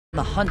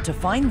the hunt to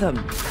find them,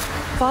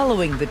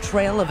 following the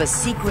trail of a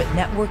secret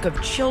network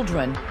of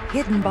children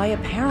hidden by a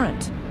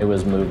parent. It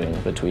was moving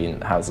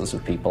between houses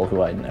of people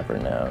who I'd never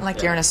known.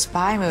 Like you're in a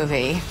spy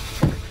movie.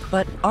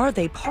 But are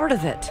they part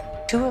of it?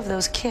 2 of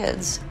those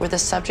kids were the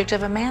subject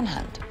of a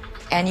manhunt,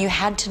 and you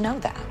had to know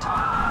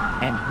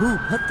that. And who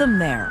put them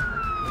there?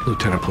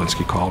 Lieutenant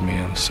Plinsky called me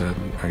and said,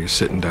 "Are you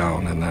sitting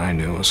down?" And then I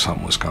knew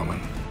something was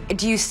coming.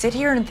 Do you sit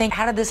here and think,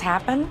 how did this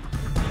happen?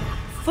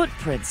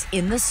 Footprints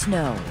in the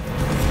snow.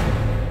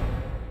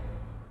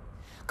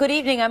 Good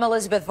evening, I'm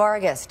Elizabeth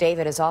Vargas.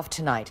 David is off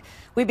tonight.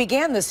 We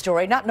began this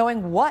story not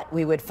knowing what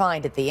we would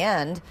find at the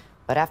end,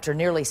 but after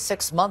nearly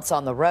 6 months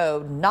on the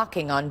road,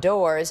 knocking on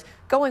doors,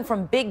 going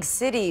from big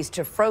cities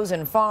to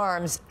frozen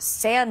farms,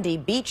 sandy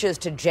beaches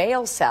to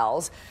jail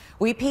cells,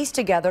 we pieced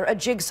together a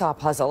jigsaw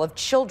puzzle of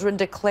children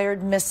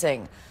declared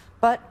missing.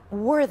 But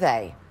were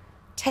they?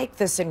 Take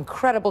this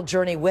incredible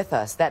journey with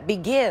us that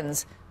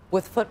begins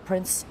with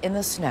footprints in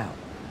the snow.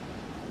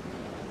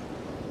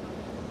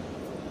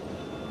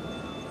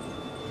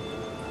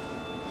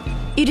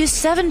 It is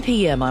 7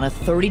 p.m. on a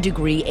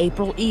 30-degree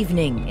April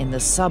evening in the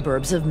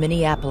suburbs of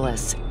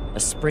Minneapolis. A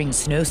spring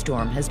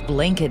snowstorm has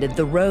blanketed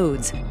the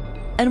roads.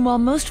 And while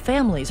most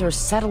families are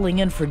settling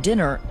in for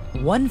dinner,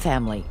 one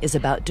family is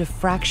about to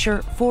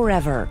fracture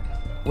forever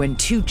when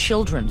 2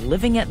 children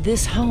living at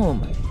this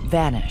home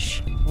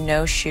vanish.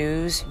 No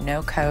shoes,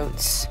 no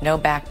coats, no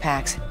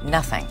backpacks,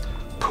 nothing.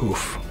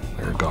 Poof,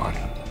 they're gone.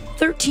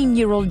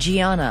 13-year-old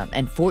Gianna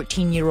and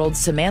 14-year-old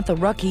Samantha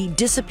Rucky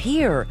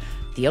disappear.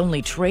 The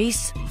only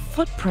trace?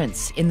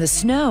 Footprints in the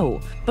snow.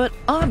 But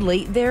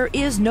oddly, there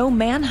is no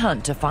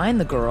manhunt to find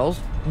the girls,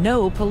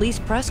 no police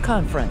press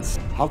conference.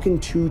 How can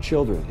 2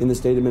 children in the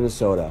state of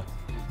Minnesota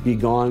be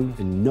gone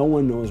and no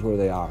one knows where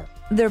they are?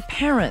 Their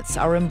parents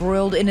are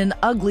embroiled in an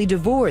ugly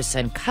divorce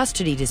and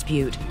custody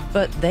dispute,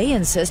 but they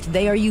insist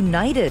they are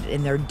united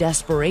in their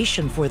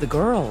desperation for the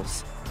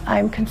girls.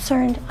 I'm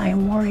concerned,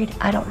 I'm worried,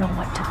 I don't know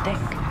what to think.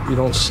 You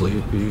don't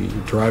sleep, you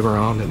drive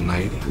around at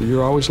night,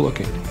 you're always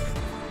looking.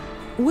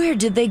 Where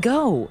did they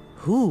go?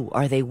 Who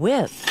are they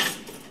with?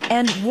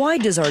 And why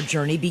does our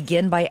journey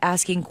begin by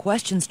asking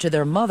questions to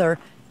their mother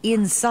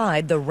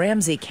inside the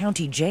Ramsey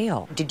County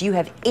Jail? Did you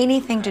have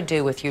anything to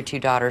do with your 2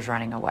 daughters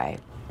running away?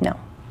 No.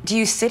 Do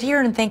you sit here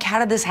and think, how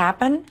did this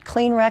happen?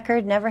 Clean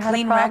record, never had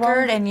Clean a problem.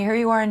 record, and here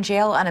you are in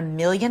jail on $1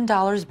 million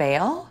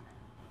bail?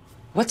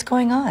 What's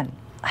going on?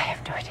 I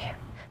have no idea.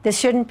 This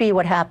shouldn't be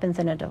what happens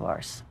in a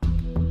divorce.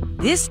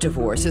 This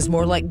divorce is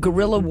more like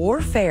guerrilla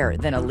warfare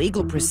than a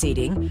legal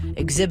proceeding.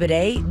 Exhibit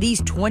A, these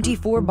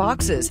 24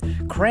 boxes,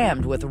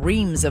 crammed with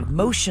reams of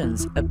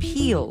motions,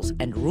 appeals,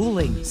 and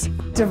rulings.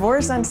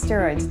 Divorce on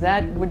steroids,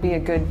 that would be a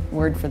good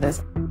word for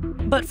this.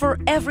 But for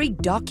every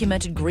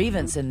documented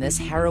grievance in this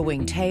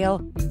harrowing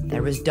tale,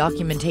 there is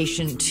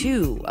documentation,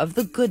 too, of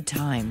the good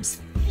times.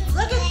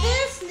 Look at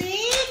this,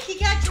 Nick! You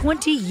got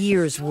 20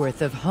 years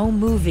worth of home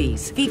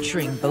movies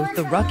featuring both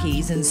the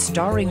Ruckys in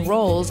starring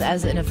roles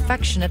as an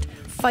affectionate,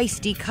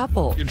 feisty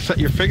couple.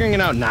 You're figuring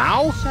it out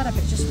now? Shut up,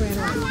 it just ran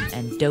on.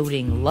 And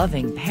doting,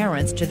 loving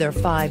parents to their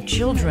 5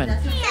 children.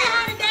 Dad,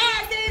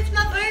 it's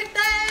my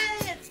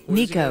birthday!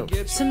 Nico,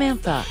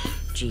 Samantha,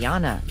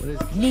 Gianna,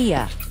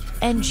 Nia,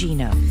 and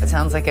Gino. It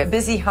sounds like a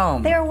busy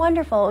home. They are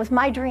wonderful. It was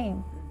my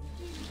dream.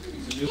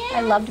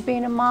 I loved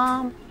being a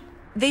mom.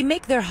 They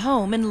make their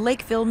home in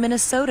Lakeville,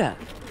 Minnesota,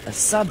 a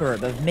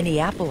suburb of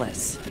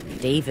Minneapolis.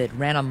 David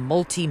ran a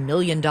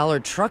multi-million-dollar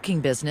trucking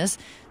business.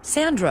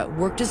 Sandra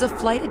worked as a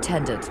flight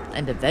attendant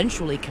and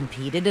eventually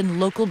competed in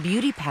local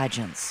beauty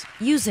pageants,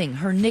 using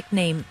her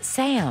nickname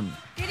Sam.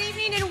 Good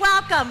evening and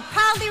welcome.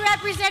 Proudly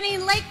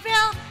representing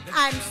Lakeville,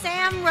 I'm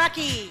Sam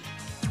Rucky.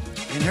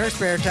 In her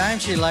spare time,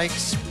 she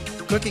likes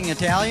cooking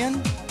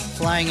Italian,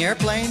 flying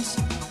airplanes,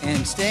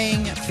 and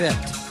staying fit.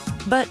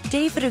 But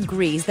David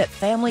agrees that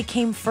family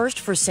came first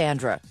for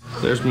Sandra.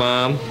 There's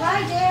Mom. Hi,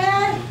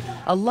 Dad.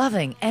 A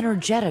loving,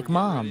 energetic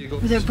mom.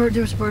 There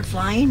was a bird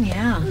flying?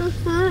 Yeah.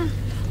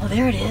 Oh,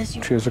 there it is.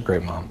 She was a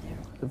great mom.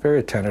 Very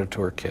attentive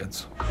to her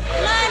kids.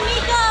 Come on,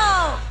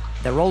 Nico.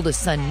 Their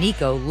oldest son,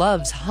 Nico,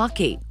 loves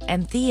hockey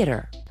and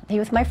theater. He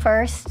was my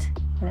first,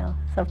 so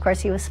of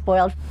course he was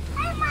spoiled.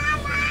 Hi,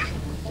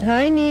 Mama.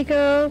 Hi,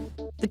 Nico.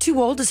 The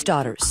 2 oldest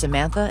daughters,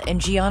 Samantha and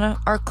Gianna,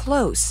 are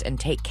close and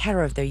take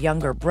care of their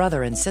younger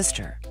brother and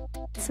sister.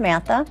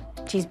 Samantha,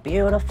 she's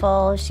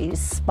beautiful,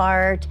 she's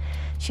smart,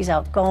 she's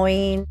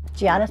outgoing.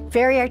 Gianna's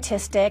very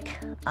artistic,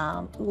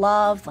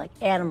 loves like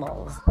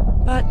animals.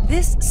 But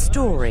this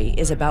story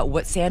is about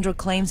what Sandra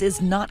claims is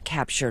not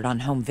captured on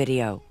home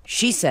video.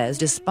 She says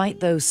despite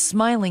those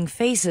smiling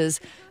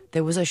faces,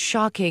 there was a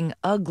shocking,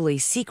 ugly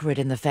secret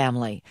in the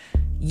family.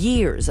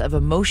 Years of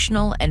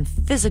emotional and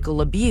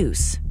physical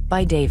abuse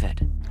by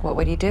David. What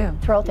would he do?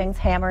 Throw things,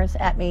 hammers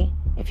at me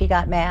if he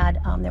got mad.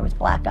 There was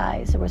black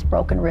eyes, there was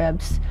broken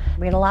ribs.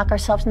 We had to lock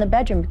ourselves in the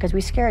bedroom because we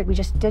scared. We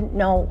just didn't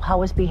know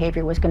how his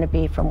behavior was going to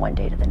be from one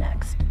day to the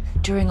next.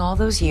 During all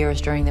those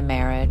years during the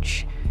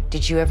marriage,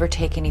 Did you ever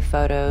take any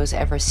photos,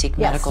 ever seek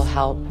medical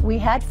help? We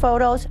had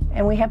photos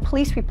and we have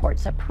police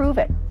reports that prove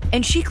it.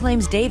 And she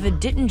claims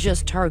David didn't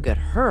just target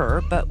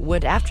her, but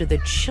went after the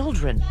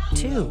children,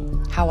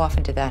 too. How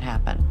often did that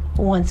happen?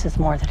 Once is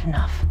more than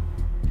enough.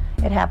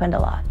 It happened a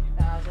lot.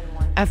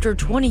 After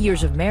 20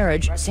 years of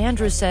marriage,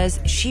 Sandra says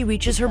she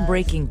reaches her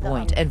breaking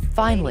point and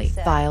finally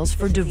files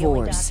for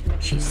divorce.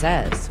 She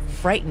says,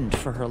 frightened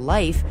for her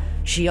life,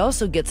 she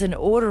also gets an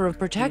order of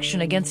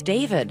protection against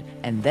David,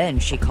 and then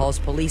she calls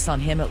police on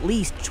him at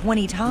least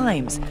 20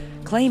 times,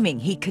 claiming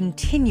he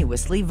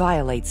continuously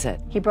violates it.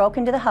 He broke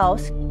into the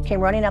house, came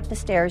running up the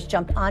stairs,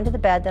 jumped onto the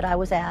bed that I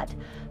was at,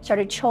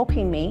 started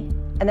choking me,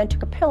 and then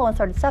took a pillow and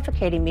started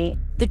suffocating me.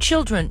 The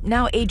children,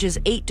 now ages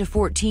 8 to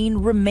 14,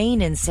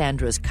 remain in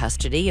Sandra's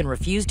custody and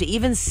refuse to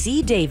even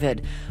see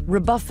David,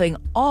 rebuffing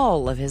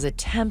all of his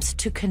attempts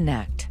to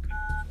connect.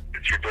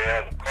 It's your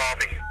dad. Call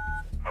me.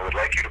 I would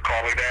like you to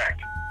call me back.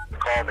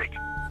 Call me.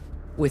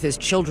 With his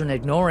children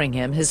ignoring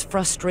him, his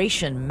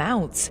frustration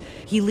mounts.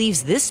 He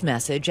leaves this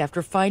message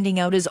after finding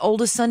out his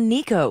oldest son,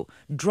 Nico,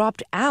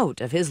 dropped out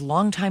of his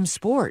longtime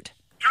sport.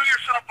 Do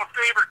yourself a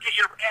favor. Get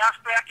your ass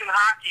back in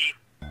hockey.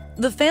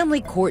 The family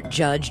court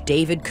judge,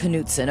 David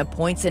Knutson,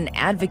 appoints an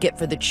advocate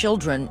for the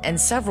children and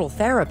several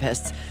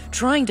therapists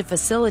trying to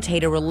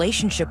facilitate a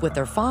relationship with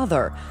their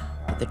father.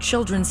 But the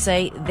children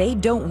say they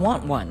don't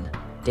want one.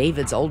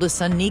 David's oldest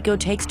son, Nico,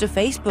 takes to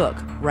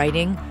Facebook,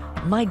 writing,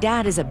 "My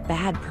dad is a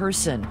bad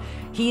person.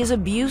 He is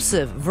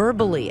abusive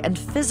verbally and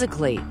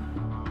physically."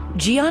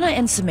 Gianna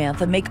and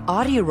Samantha make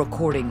audio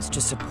recordings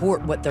to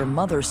support what their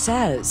mother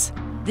says.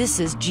 This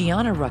is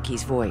Gianna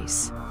Rucky's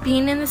voice.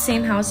 Being in the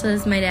same house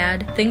as my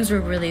dad, things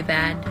were really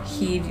bad.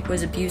 He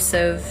was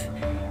abusive.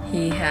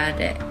 He had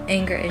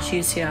anger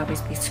issues. He'd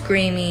always be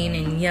screaming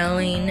and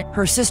yelling.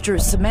 Her sister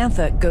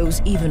Samantha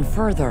goes even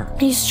further.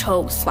 He's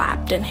choked,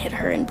 slapped, and hit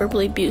her and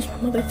verbally abused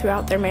my mother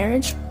throughout their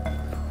marriage.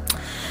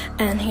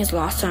 And he's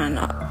lost on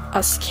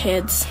us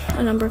kids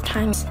a number of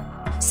times.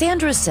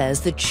 Sandra says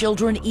the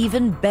children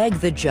even beg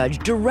the judge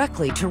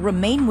directly to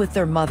remain with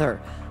their mother.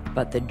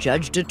 But the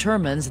judge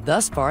determines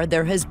thus far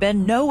there has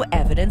been no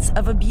evidence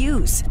of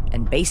abuse.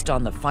 And based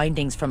on the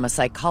findings from a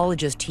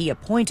psychologist he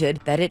appointed,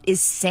 that it is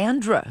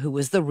Sandra who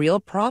is the real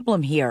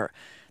problem here.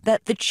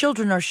 That the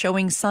children are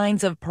showing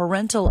signs of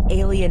parental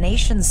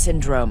alienation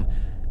syndrome,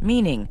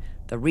 meaning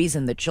the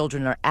reason the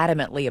children are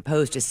adamantly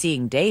opposed to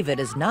seeing David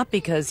is not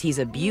because he's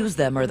abused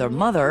them or their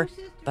mother,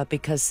 but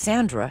because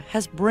Sandra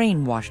has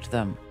brainwashed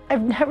them.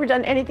 I've never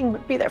done anything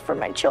but be there for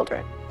my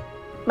children.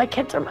 My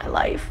kids are my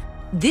life.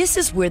 This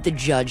is where the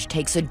judge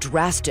takes a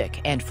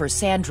drastic and, for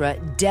Sandra,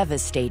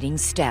 devastating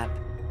step.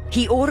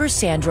 He orders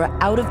Sandra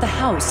out of the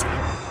house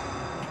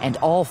and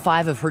all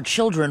 5 of her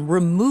children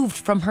removed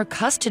from her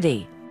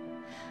custody.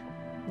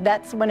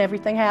 That's when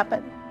everything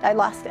happened. I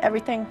lost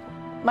everything.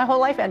 My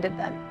whole life ended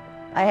then.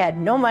 I had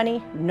no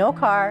money, no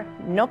car,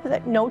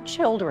 no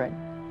children.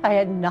 I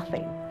had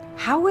nothing.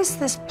 How is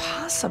this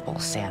possible,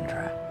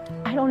 Sandra?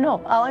 I don't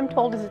know. All I'm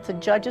told is it's a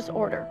judge's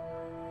order.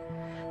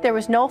 There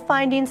was no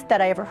findings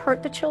that I ever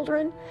hurt the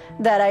children,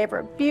 that I ever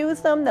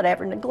abused them, that I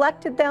ever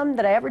neglected them,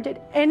 that I ever did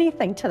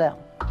anything to them.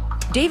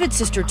 David's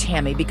sister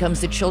Tammy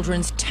becomes the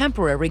children's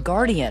temporary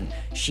guardian.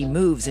 She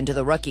moves into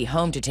the Rucky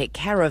home to take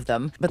care of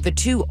them, but the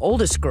 2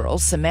 oldest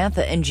girls,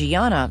 Samantha and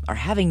Gianna, are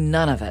having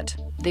none of it.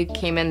 They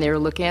came in, they were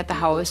looking at the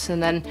house,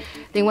 and then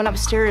they went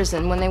upstairs,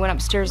 and when they went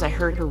upstairs, I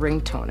heard her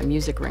ringtone, a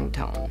music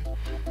ringtone.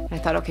 And I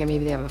thought, okay,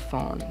 maybe they have a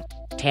phone.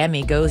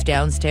 Tammy goes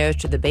downstairs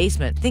to the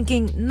basement,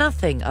 thinking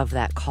nothing of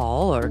that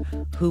call or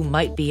who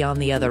might be on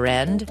the other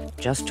end.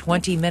 Just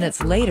 20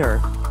 minutes later,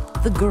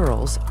 the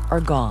girls are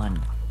gone.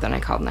 Then I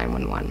called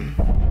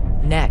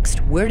 911.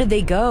 Next, where did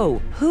they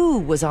go? Who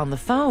was on the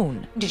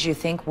phone? Did you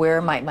think,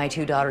 where might my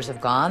 2 daughters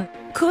have gone?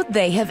 Could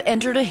they have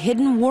entered a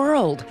hidden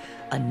world?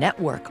 A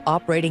network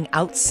operating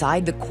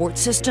outside the court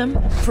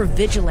system? For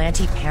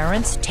vigilante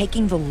parents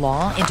taking the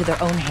law into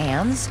their own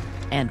hands?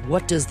 And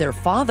what does their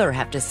father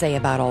have to say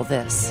about all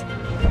this?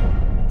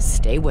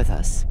 Stay with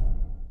us.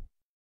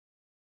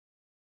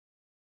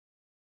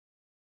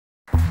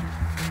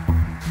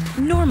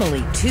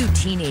 Normally, 2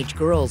 teenage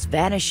girls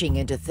vanishing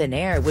into thin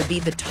air would be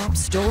the top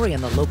story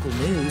in the local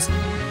news.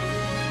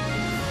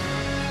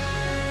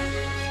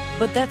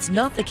 But that's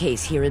not the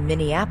case here in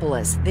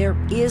Minneapolis. There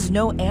is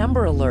no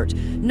Amber Alert,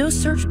 no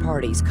search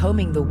parties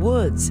combing the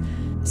woods.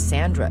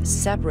 Sandra,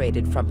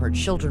 separated from her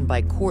children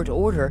by court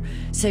order,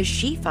 says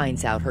she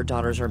finds out her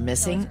daughters are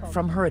missing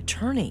from her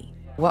attorney.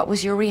 What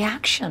was your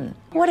reaction?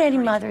 What any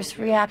mother's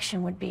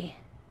reaction would be.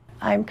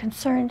 I'm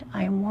concerned,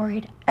 I am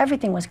worried.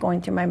 Everything was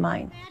going through my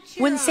mind.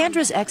 When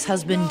Sandra's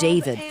ex-husband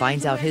David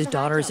finds out his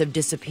daughters have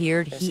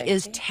disappeared, he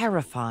is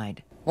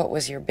terrified. What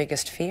was your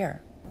biggest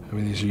fear? I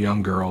mean, these are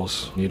young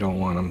girls. You don't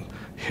want them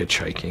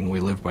hitchhiking.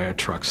 We live by a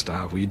truck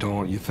stop.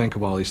 You think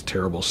of all these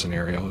terrible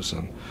scenarios.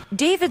 And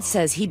David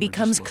says he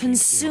becomes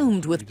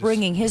consumed with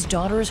bringing his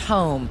daughters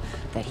home,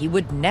 that he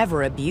would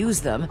never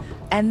abuse them,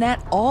 and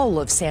that all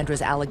of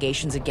Sandra's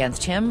allegations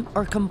against him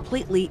are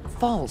completely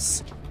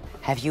false.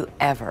 Have you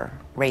ever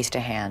raised a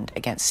hand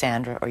against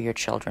Sandra or your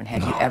children?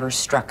 Have you ever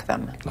struck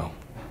them? No.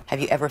 Have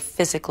you ever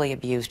physically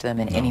abused them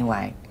in any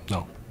way?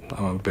 No.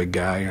 I'm a big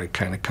guy. I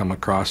kind of come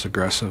across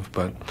aggressive,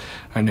 but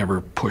I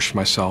never pushed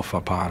myself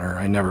upon her.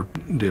 I never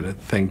did a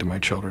thing to my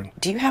children.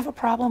 Do you have a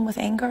problem with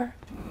anger?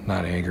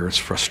 Not anger, it's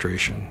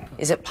frustration.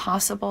 Is it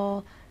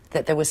possible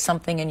that there was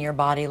something in your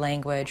body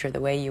language or the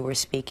way you were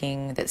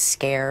speaking that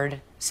scared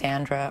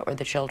Sandra or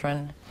the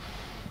children?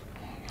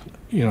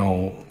 You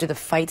know... Do the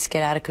fights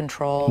get out of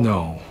control?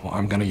 No.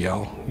 I'm going to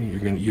yell.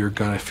 You're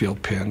gonna feel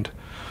pinned.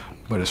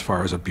 But as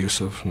far as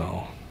abusive,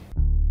 no.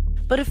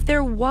 But if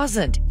there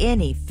wasn't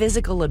any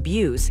physical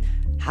abuse,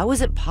 how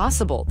is it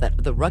possible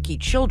that the Rucky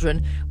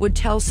children would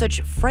tell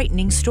such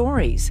frightening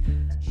stories?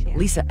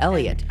 Lisa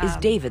Elliott is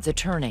David's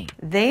attorney.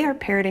 They are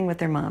parroting what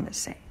their mom is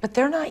saying. But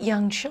they're not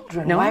young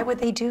children. No. Why would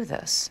they do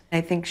this? I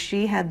think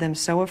she had them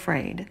so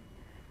afraid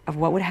of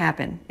what would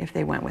happen if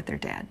they went with their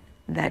dad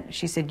that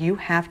she said, you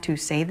have to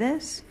say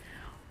this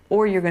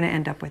or you're going to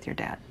end up with your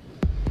dad.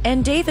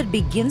 And David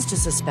begins to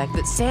suspect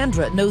that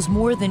Sandra knows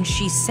more than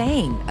she's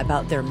saying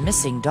about their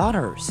missing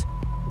daughters.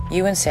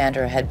 You and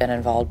Sandra had been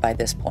involved by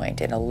this point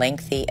in a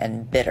lengthy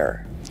and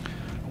bitter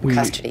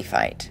custody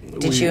fight.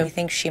 Did you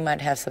think she might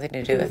have something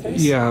to do with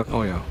this? Yeah,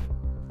 oh yeah.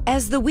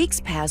 As the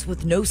weeks pass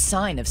with no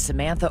sign of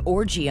Samantha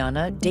or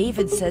Gianna,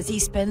 David says he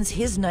spends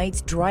his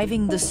nights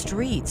driving the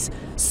streets,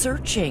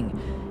 searching.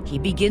 He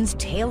begins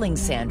tailing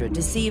Sandra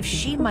to see if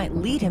she might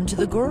lead him to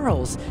the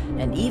girls,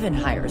 and even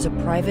hires a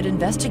private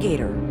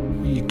investigator.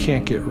 You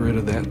can't get rid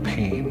of that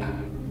pain.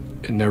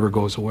 It never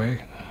goes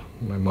away.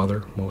 My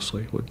mother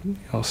mostly would,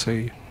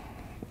 say,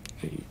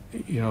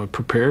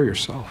 prepare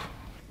yourself.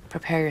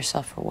 Prepare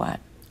yourself for what?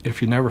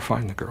 If you never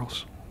find the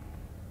girls.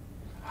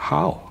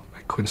 How?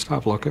 I couldn't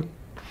stop looking.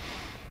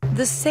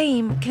 The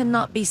same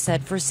cannot be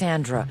said for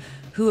Sandra,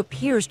 who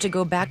appears to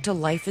go back to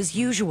life as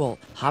usual,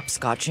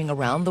 hopscotching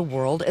around the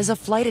world as a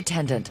flight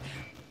attendant,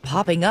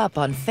 popping up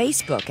on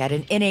Facebook at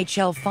an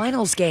NHL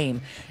finals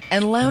game,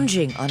 and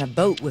lounging on a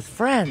boat with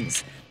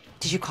friends.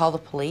 Did you call the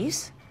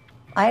police?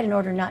 I had an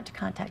order not to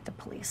contact the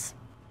police.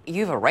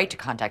 You have a right to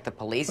contact the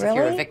police Really? if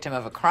you're a victim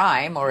of a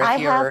crime or if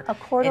you're I have a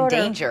court in order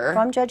danger.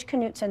 from Judge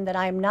Knutson that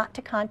I am not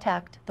to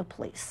contact the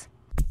police.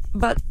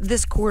 But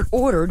this court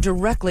order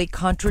directly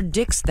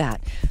contradicts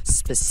that,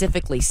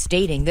 specifically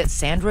stating that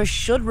Sandra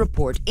should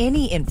report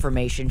any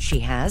information she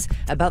has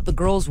about the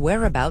girls'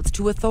 whereabouts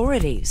to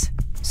authorities.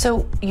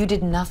 So you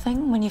did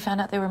nothing when you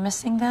found out they were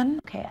missing then?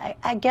 Okay,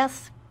 I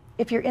guess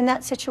if you're in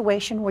that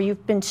situation where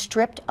you've been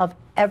stripped of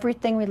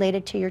everything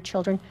related to your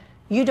children,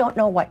 you don't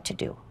know what to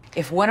do.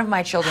 If one of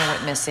my children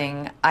went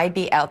missing, I'd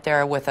be out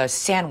there with a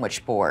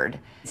sandwich board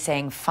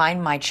saying,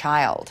 "Find my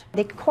child."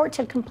 The courts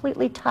had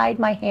completely tied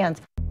my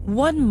hands.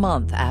 1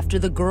 month after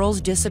the girls'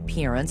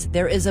 disappearance,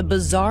 there is a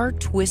bizarre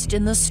twist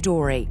in the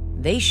story.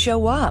 They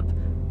show up,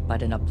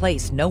 but in a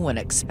place no one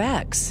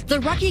expects. The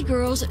Rucky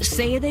girls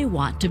say they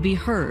want to be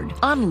heard.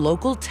 On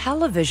local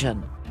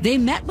television. They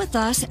met with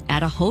us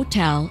at a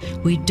hotel.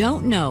 We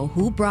don't know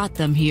who brought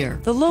them here.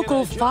 The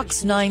local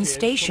Fox 9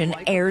 station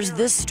airs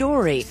this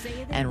story,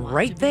 and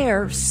right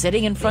there,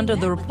 sitting in front of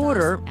the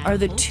reporter, are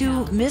the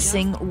two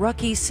missing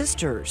Rucky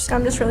sisters.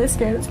 I'm just really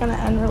scared it's going to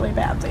end really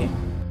badly.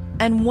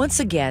 And once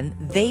again,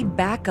 they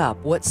back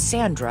up what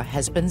Sandra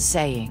has been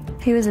saying.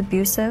 He was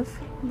abusive.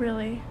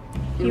 Really?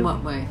 In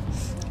what way?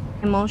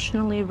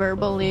 Emotionally,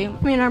 verbally.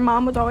 I mean, our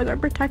mom was always our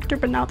protector,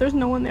 but now there's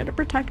no one there to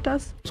protect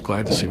us. I was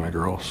glad to see my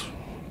girls.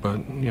 But,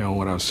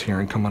 what I was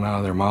hearing coming out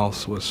of their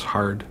mouths was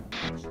hard.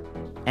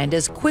 And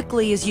as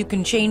quickly as you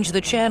can change the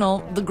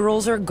channel, the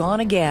girls are gone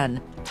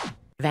again,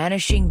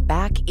 vanishing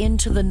back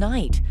into the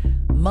night.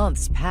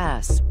 Months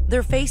pass.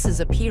 Their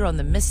faces appear on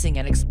the missing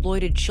and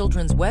exploited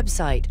children's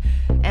website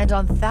and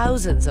on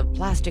thousands of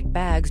plastic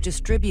bags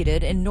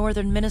distributed in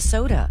northern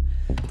Minnesota.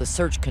 The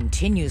search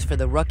continues for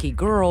the Rucky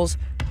girls.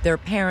 Their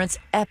parents'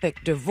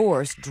 epic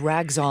divorce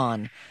drags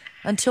on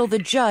until the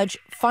judge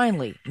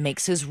finally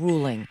makes his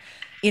ruling.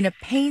 In a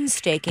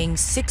painstaking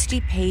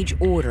 60-page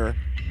order,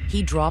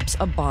 he drops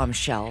a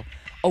bombshell,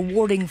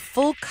 awarding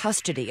full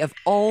custody of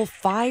all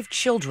 5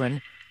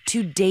 children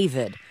to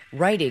David,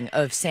 writing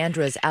of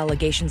Sandra's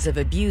allegations of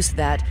abuse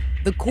that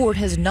the court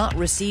has not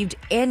received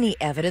any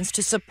evidence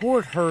to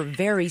support her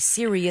very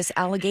serious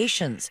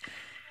allegations.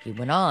 He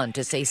went on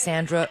to say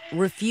Sandra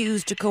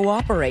refused to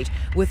cooperate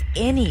with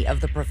any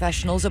of the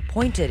professionals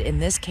appointed in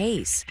this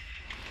case.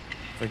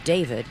 For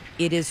David,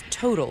 it is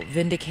total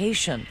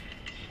vindication.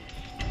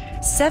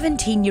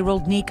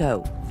 17-year-old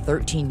Nico,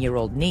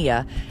 13-year-old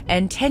Nia,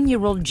 and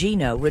 10-year-old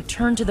Gino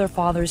return to their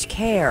father's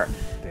care.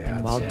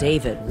 And while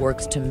David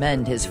works to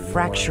mend his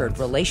fractured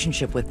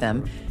relationship with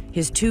them,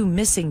 his 2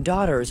 missing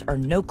daughters are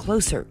no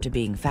closer to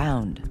being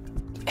found.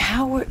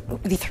 How were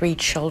the 3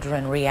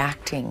 children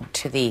reacting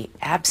to the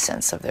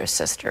absence of their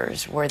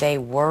sisters? Were they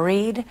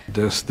worried?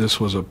 This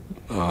was a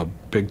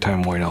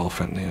big-time white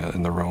elephant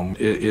in the room.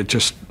 It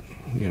just,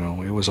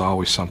 it was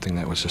always something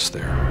that was just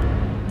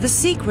there. The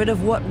secret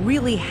of what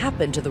really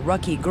happened to the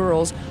Rucky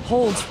girls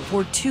holds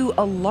for 2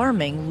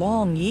 alarming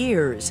long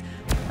years,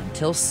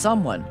 until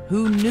someone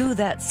who knew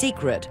that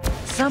secret,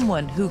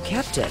 someone who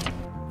kept it,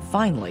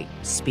 finally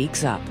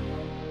speaks up.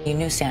 You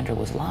knew Sandra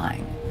was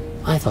lying.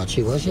 I thought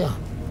she was, yeah.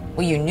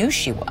 Well, you knew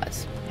she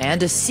was.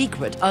 And a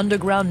secret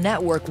underground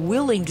network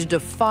willing to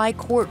defy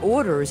court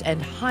orders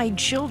and hide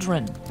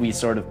children. We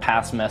sort of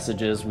pass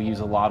messages. We use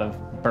a lot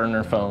of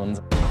burner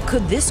phones.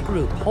 Could this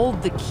group hold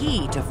the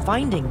key to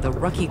finding the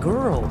Rucky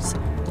girls?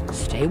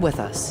 Stay with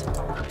us.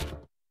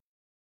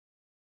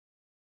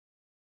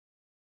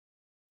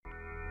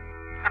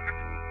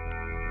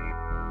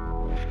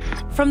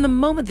 From the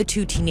moment the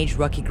two teenage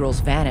Rucky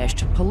girls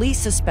vanished, police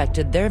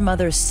suspected their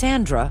mother,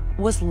 Sandra,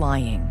 was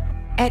lying.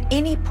 At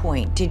any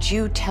point, did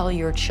you tell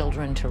your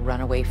children to run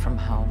away from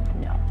home?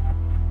 No.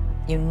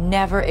 You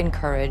never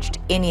encouraged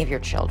any of your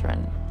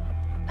children?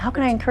 How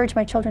can I encourage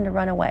my children to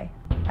run away?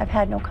 I've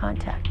had no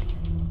contact.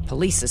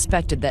 Police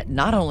suspected that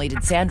not only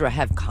did Sandra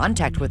have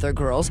contact with her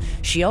girls,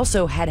 she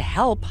also had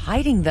help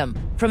hiding them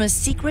from a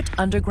secret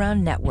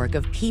underground network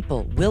of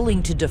people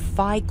willing to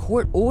defy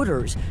court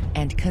orders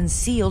and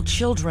conceal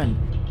children.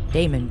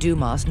 Damon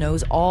Dumas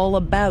knows all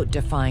about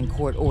defying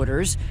court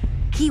orders.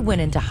 He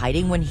went into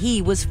hiding when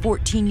he was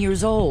 14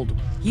 years old,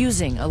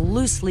 using a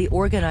loosely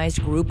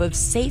organized group of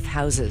safe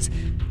houses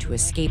to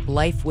escape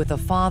life with a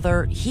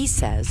father he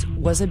says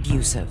was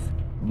abusive.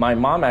 My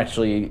mom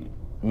actually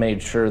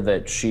made sure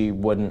that she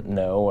wouldn't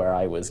know where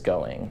I was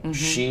going. Mm-hmm.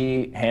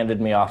 She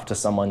handed me off to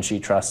someone she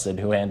trusted,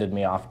 who handed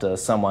me off to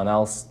someone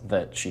else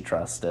that she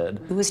trusted.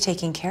 Who was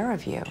taking care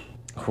of you?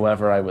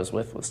 Whoever I was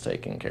with was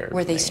taking care of me.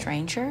 Were they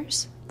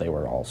strangers? They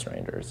were all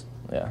strangers,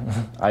 yeah.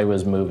 I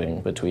was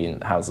moving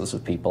between houses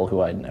with people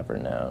who I'd never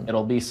known.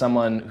 It'll be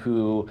someone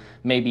who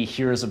maybe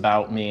hears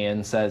about me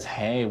and says,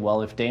 hey,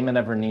 well, if Damon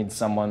ever needs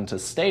someone to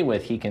stay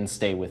with, he can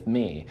stay with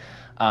me.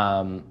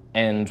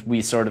 And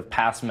we sort of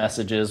pass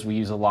messages. We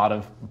use a lot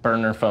of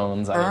burner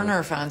phones.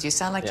 Burner phones? You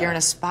sound like you're in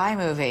a spy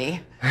movie.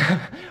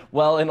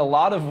 Well, in a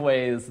lot of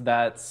ways,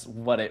 that's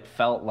what it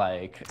felt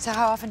like. So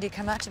how often do you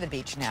come out to the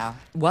beach now?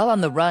 While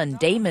on the run,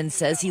 Damon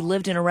says he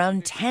lived in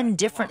around 10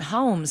 different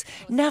homes,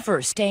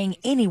 never staying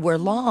anywhere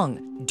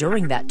long.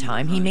 During that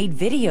time, he made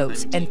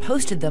videos and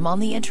posted them on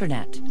the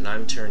internet. And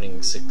I'm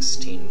turning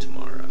 16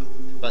 tomorrow.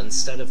 But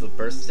instead of a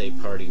birthday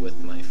party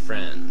with my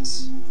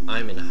friends,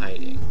 I'm in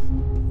hiding.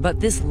 But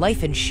this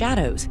life in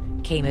shadows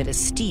came at a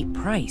steep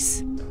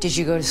price. Did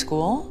you go to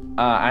school?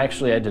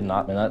 Actually, I did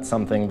not, and that's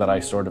something that I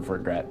sort of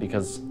regret,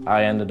 because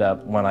I ended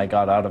up, when I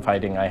got out of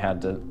hiding, I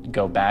had to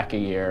go back a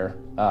year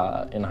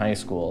in high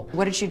school.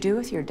 What did you do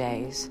with your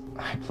days?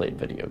 I played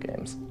video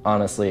games.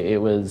 Honestly,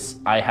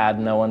 I had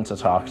no one to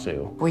talk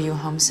to. Were you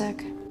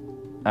homesick?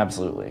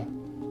 Absolutely.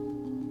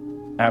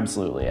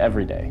 Absolutely,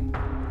 every day.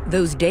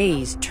 Those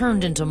days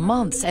turned into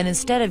months, and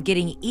instead of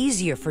getting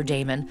easier for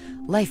Damon,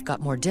 life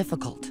got more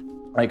difficult.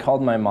 I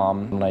called my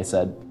mom and I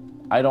said,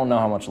 I don't know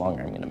how much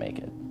longer I'm going to make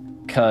it.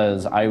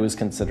 Because I was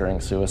considering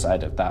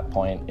suicide at that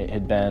point. It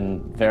had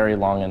been very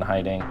long in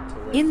hiding.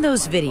 In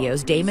those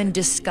videos, Damon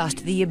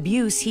discussed the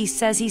abuse he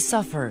says he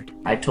suffered.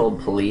 I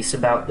told police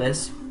about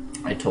this.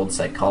 I told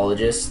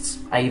psychologists.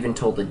 I even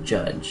told a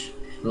judge.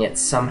 And yet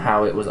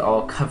somehow it was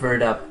all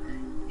covered up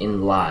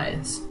in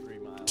lies.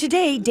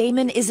 Today,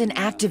 Damon is an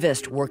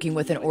activist working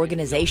with an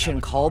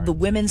organization called the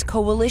Women's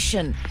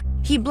Coalition.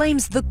 He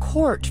blames the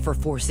court for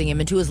forcing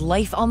him into his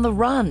life on the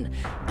run,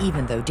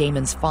 even though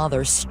Damon's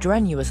father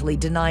strenuously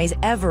denies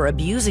ever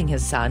abusing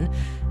his son,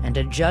 and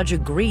a judge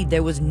agreed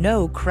there was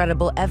no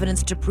credible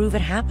evidence to prove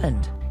it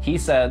happened. He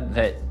said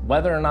that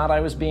whether or not I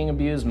was being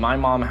abused, my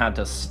mom had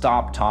to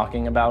stop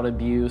talking about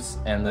abuse,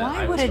 and that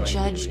Why would a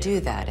judge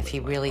do that if he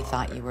really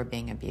thought you were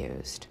being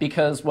abused?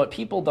 Because what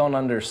people don't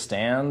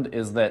understand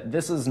is that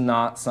this is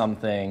not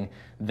something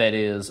that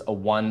is a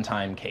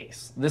one-time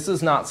case. This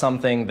is not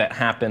something that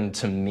happened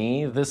to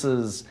me. This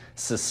is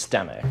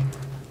systemic.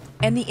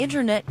 And the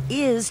internet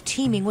is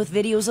teeming with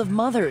videos of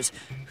mothers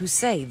who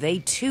say they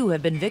too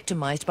have been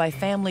victimized by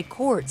family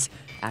courts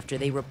after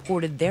they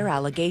reported their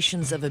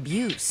allegations of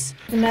abuse.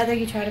 The mother,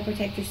 you try to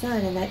protect your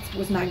son, and that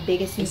was my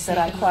biggest mistake. He said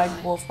I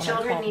cried wolf when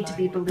Children need to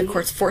be believed. The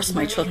courts forced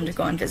my children to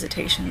go on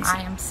visitations.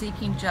 I am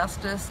seeking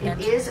justice. It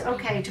is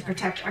okay to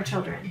protect our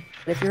children.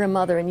 If you're a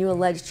mother and you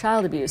allege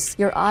child abuse,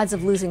 your odds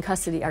of losing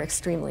custody are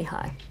extremely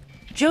high.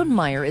 Joan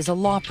Meyer is a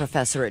law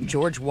professor at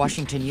George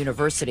Washington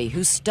University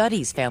who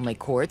studies family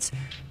courts.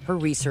 Her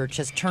research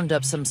has turned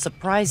up some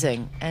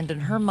surprising and,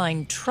 in her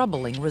mind,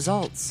 troubling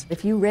results.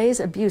 If you raise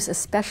abuse,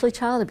 especially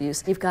child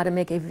abuse, you've got to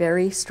make a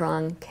very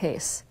strong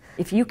case.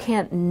 If you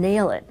can't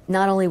nail it,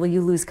 not only will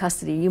you lose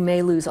custody, you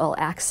may lose all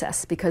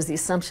access, because the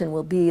assumption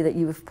will be that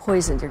you have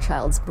poisoned your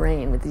child's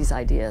brain with these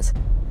ideas.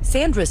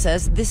 Sandra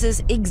says this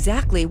is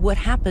exactly what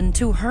happened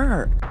to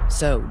her.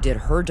 So, did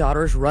her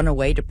daughters run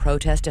away to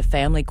protest a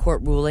family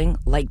court ruling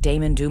like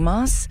Damon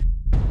Dumas?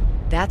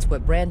 That's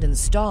what Brandon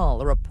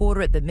Stahl, a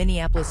reporter at the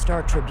Minneapolis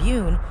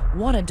Star-Tribune,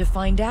 wanted to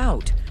find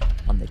out.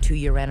 On the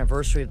 2-year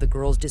anniversary of the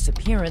girls'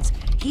 disappearance,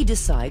 he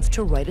decides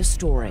to write a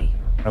story.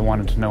 I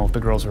wanted to know if the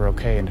girls were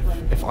okay and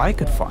if I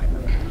could find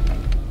them.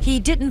 He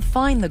didn't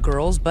find the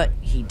girls, but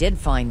he did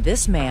find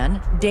this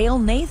man, Dale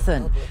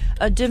Nathan,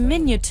 a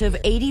diminutive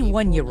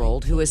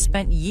 81-year-old who has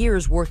spent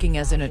years working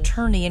as an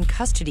attorney in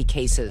custody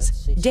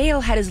cases.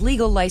 Dale had his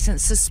legal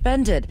license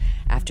suspended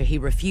after he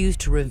refused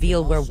to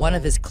reveal where one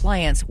of his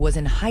clients was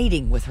in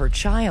hiding with her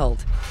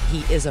child.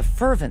 He is a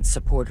fervent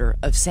supporter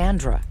of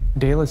Sandra.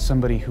 Dale is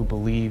somebody who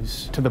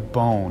believes to the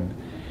bone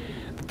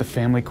that the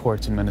family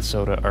courts in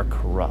Minnesota are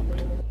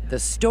corrupt. The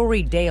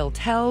story Dale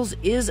tells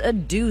is a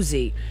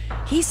doozy.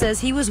 He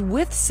says he was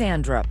with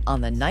Sandra on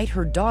the night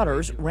her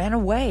daughters ran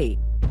away.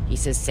 He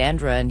says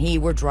Sandra and he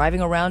were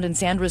driving around in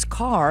Sandra's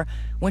car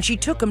when she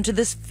took him to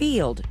this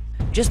field,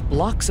 just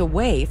blocks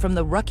away from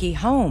the Rucky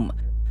home.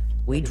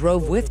 We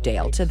drove with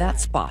Dale to that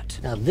spot.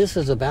 Now this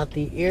is about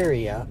the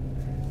area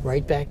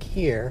right back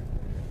here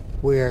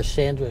where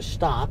Sandra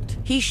stopped.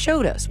 He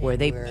showed us where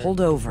they pulled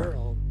over.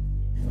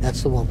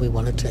 That's the one we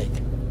want to take.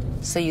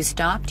 So you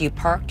stopped, you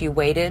parked, you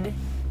waited?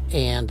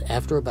 And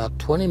after about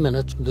 20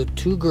 minutes, the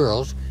two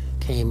girls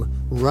came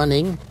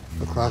running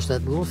across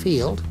that little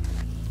field.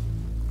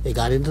 They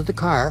got into the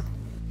car,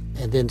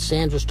 and then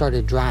Sandra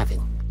started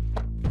driving.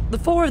 The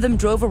four of them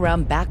drove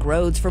around back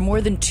roads for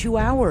more than 2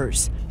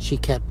 hours. She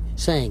kept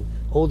saying,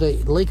 oh, the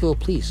Lakeville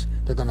police,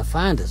 they're going to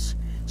find us.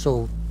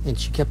 And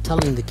she kept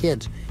telling the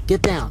kids,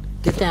 get down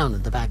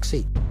in the back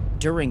seat.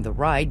 During the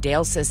ride,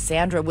 Dale says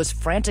Sandra was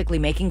frantically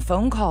making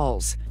phone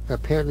calls.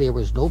 Apparently there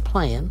was no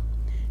plan,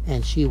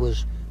 and she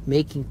was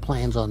making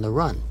plans on the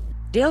run.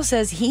 Dale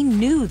says he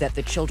knew that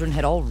the children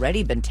had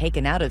already been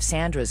taken out of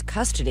Sandra's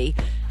custody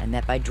and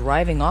that by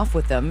driving off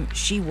with them,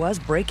 she was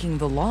breaking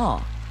the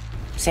law.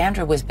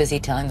 Sandra was busy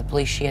telling the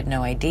police she had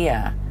no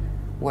idea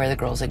where the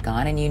girls had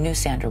gone, and you knew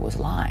Sandra was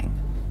lying.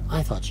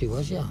 I thought she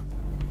was, yeah.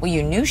 Well,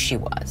 you knew she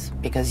was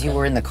because you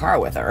were in the car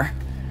with her.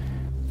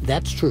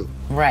 That's true.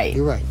 Right.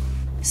 You're right.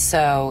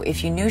 So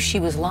if you knew she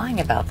was lying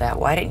about that,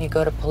 why didn't you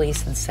go to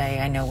police and say,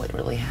 I know what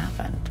really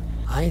happened?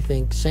 I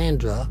think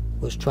Sandra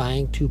was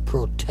trying to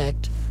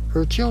protect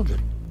her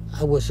children.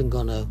 I wasn't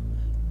going to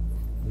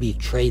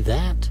betray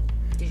that.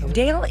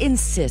 Dale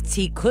insists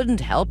he couldn't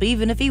help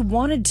even if he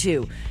wanted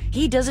to.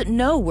 He doesn't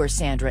know where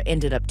Sandra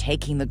ended up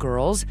taking the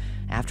girls.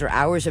 After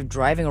hours of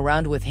driving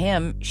around with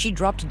him, she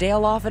dropped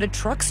Dale off at a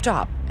truck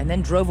stop and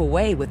then drove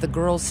away with the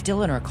girls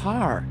still in her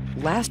car.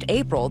 Last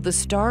April, the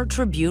Star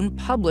Tribune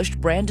published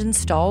Brandon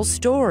Stahl's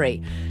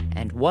story,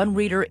 and one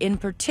reader in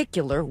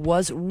particular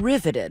was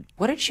riveted.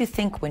 What did you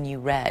think when you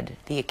read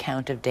the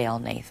account of Dale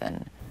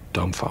Nathan?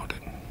 Dumbfounded.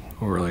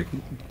 We're like,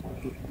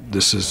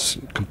 this is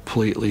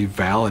completely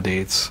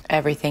validates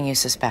everything you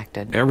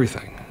suspected.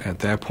 Everything. At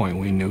that point,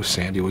 we knew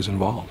Sandy was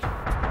involved.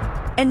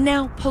 And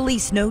now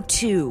police know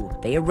too.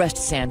 They arrest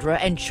Sandra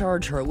and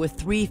charge her with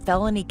 3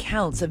 felony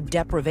counts of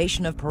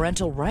deprivation of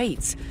parental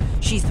rights.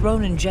 She's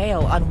thrown in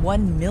jail on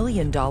 $1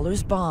 million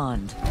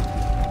bond.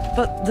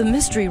 But the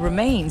mystery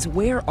remains,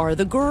 where are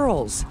the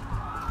girls?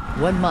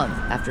 1 month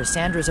after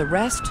Sandra's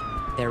arrest,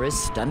 there is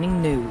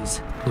stunning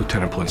news.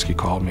 Lieutenant Polinsky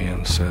called me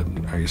and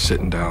said, are you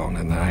sitting down?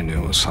 And then I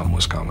knew something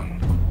was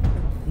coming.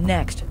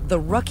 Next, the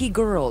Rucky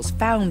girls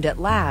found at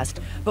last.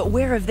 But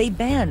where have they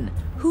been?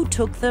 Who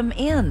took them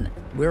in?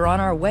 We're on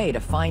our way to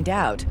find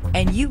out.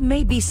 And you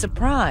may be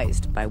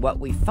surprised by what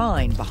we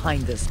find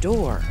behind this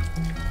door.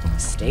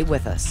 Stay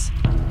with us.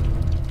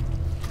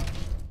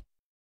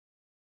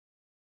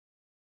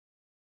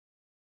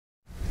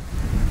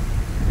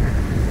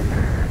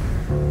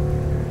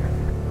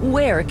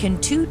 Where can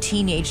 2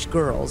 teenage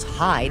girls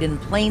hide in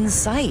plain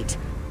sight?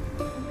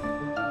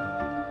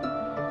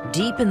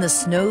 Deep in the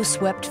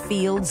snow-swept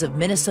fields of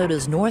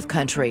Minnesota's North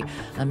Country,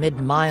 amid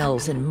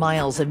miles and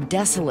miles of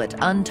desolate,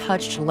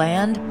 untouched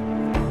land,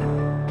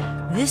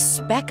 this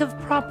speck of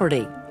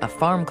property, a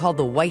farm called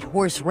the White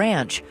Horse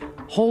Ranch,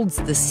 holds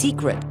the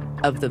secret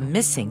of the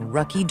missing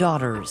Rucky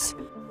daughters.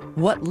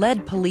 What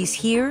led police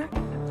here?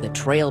 The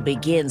trail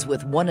begins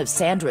with one of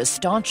Sandra's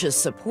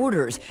staunchest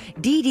supporters,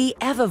 Dee Dee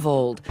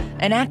Evevold,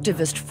 an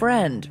activist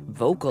friend,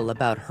 vocal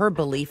about her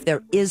belief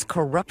there is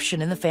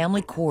corruption in the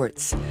family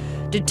courts.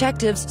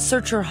 Detectives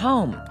search her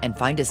home and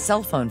find a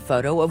cell phone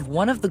photo of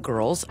one of the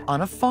girls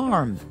on a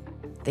farm.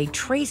 They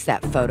trace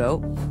that photo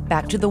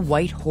back to the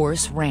White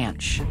Horse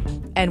Ranch.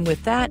 And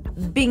with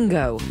that,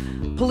 bingo!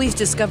 Police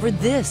discovered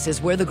this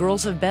is where the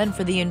girls have been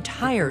for the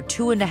entire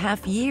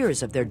 2.5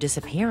 years of their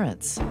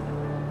disappearance.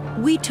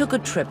 We took a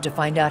trip to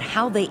find out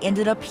how they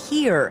ended up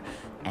here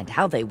and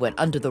how they went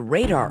under the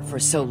radar for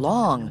so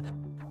long.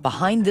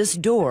 Behind this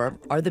door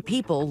are the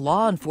people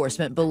law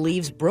enforcement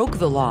believes broke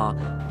the law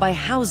by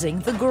housing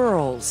the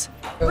girls.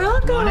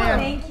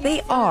 Welcome.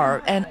 They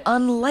are an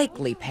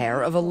unlikely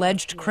pair of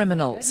alleged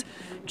criminals.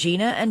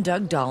 Gina and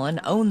Doug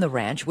Dolan own the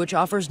ranch, which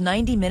offers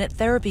 90-minute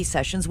therapy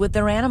sessions with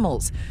their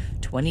animals,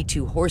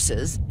 22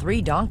 horses,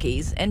 3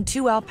 donkeys, and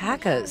 2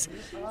 alpacas.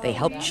 They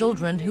help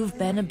children who've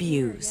been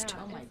abused.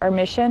 Our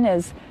mission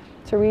is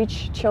to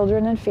reach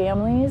children and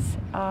families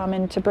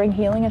and to bring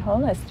healing and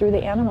wholeness through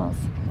the animals.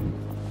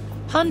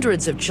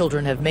 Hundreds of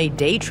children have made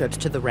day trips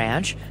to the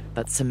ranch,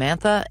 but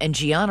Samantha and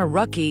Gianna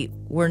Rucky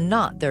were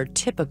not their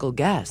typical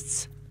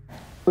guests.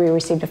 We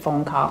received a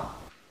phone call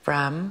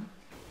from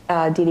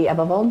Dee Dee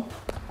Evevold.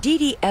 Dee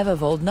Dee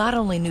Evevold not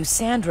only knew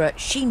Sandra,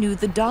 she knew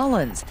the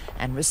Dollins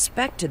and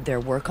respected their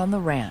work on the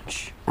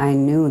ranch. I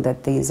knew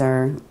that these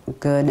are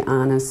good,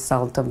 honest,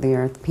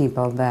 salt-of-the-earth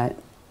people that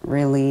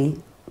really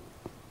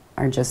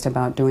are just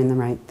about doing the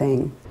right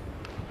thing.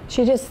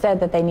 She just said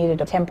that they needed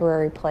a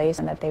temporary place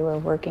and that they were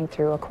working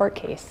through a court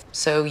case.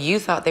 So you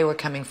thought they were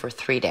coming for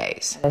 3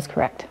 days? That's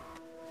correct.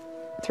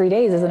 3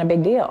 days isn't a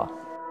big deal.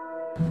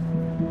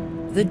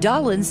 The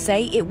Dollins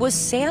say it was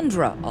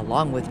Sandra,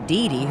 along with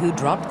Dee Dee, who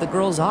dropped the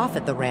girls off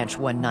at the ranch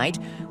one night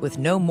with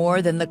no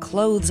more than the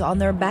clothes on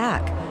their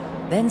back.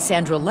 Then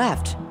Sandra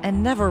left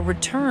and never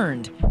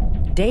returned.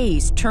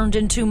 Days turned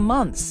into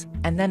months,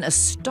 and then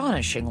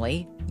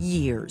astonishingly,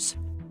 years.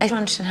 I don't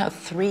understand how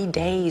 3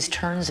 days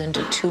turns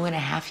into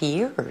 2.5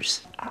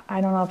 years.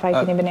 I don't know if I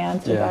can even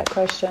answer that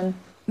question.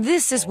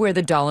 This is where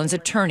the Dollins'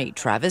 attorney,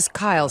 Travis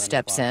Kyle,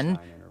 steps in,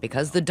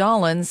 because the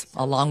Dollins,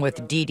 along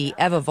with Dee Dee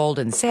Evevold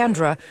and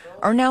Sandra,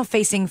 are now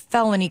facing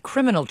felony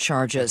criminal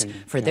charges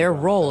for their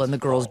role in the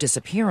girls'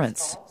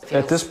 disappearance.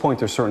 At this point,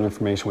 there's certain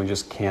information we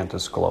just can't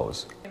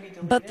disclose.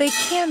 But they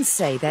can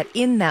say that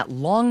in that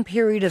long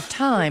period of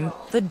time,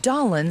 the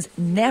Dollins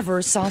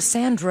never saw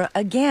Sandra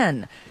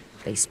again.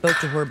 They spoke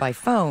to her by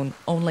phone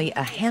only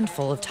a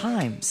handful of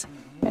times.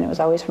 And it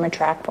was always from a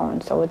track phone,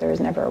 so there was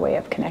never a way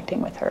of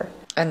connecting with her.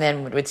 And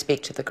then would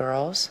speak to the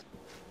girls?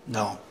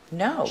 No.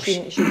 No.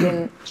 She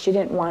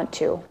didn't want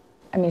to.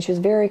 I mean, she was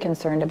very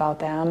concerned about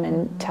them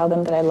and tell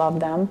them that I love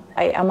them.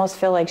 I almost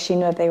feel like she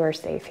knew that they were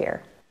safe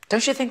here.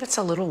 Don't you think that's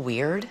a little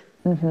weird?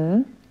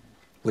 Mm-hmm.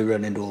 We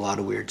run into a lot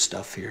of weird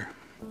stuff here.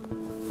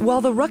 While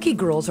the Rucky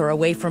girls are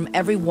away from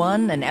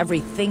everyone and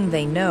everything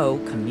they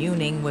know,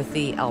 communing with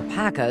the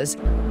alpacas,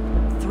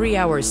 3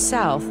 hours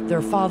south,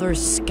 their father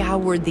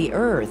scoured the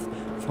earth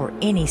for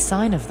any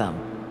sign of them.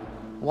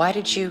 Why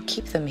did you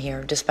keep them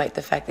here, despite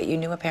the fact that you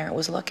knew a parent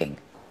was looking?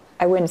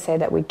 I wouldn't say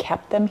that we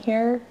kept them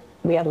here.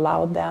 We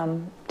allowed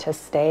them to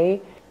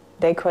stay.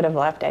 They could have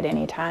left at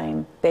any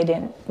time. They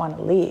didn't want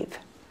to leave.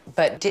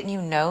 But didn't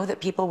you know that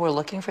people were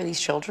looking for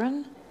these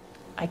children?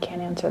 I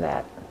can't answer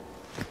that.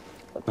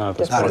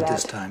 Not at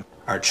this time.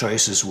 Our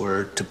choices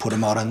were to put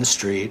them out on the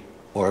street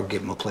or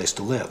give them a place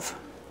to live.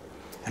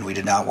 And we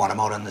did not want them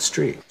out on the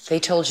street. They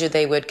told you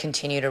they would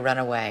continue to run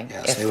away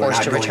if they were forced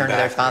not to going return to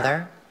their back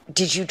father?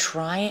 Did you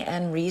try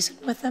and reason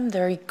with them?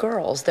 They're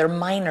girls, they're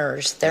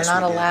minors. They're Yes,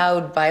 not we did.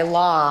 allowed by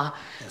law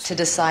to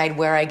decide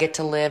where I get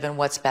to live and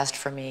what's best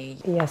for me.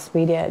 Yes,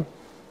 we did.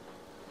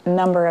 A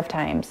number of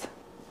times.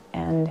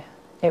 And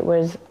it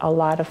was a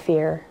lot of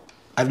fear.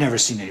 I've never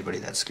seen anybody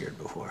that scared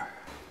before.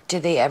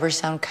 Did they ever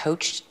sound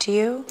coached to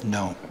you?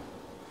 No.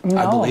 No.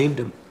 I believed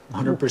them,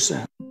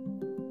 100%.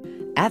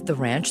 At the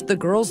ranch, the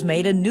girls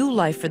made a new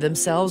life for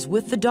themselves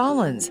with the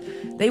Dollins.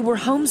 They were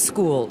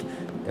homeschooled.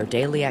 Their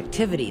daily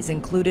activities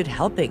included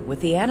helping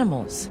with the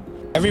animals.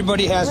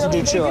 Everybody has to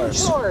do They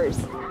chores.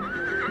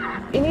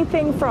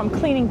 Anything from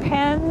cleaning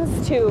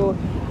pens to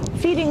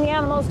feeding the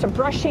animals to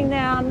brushing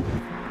them.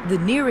 The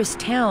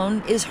nearest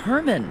town is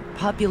Herman,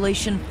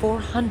 population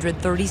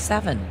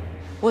 437.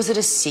 Was it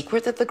a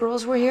secret that the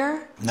girls were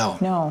here? No.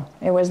 No,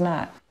 it was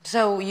not.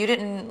 So you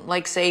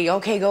didn't say,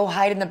 okay, go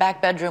hide in the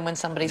back bedroom when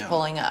somebody's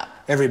pulling up?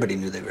 Everybody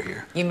knew they were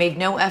here. You made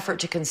no effort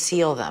to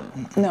conceal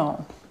them?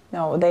 No.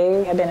 No,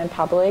 they had been in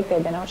public,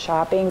 they'd been out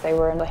shopping, they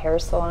were in the hair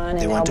salon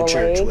They in went to Elbow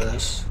church Lake. with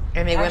us.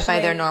 And they went by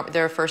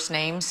their first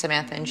names,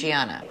 Samantha and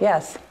Gianna?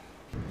 Yes.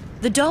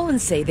 The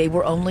Dollins say they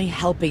were only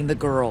helping the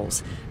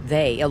girls.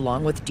 They,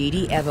 along with Dee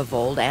Dee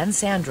Evevold and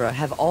Sandra,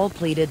 have all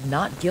pleaded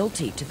not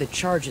guilty to the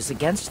charges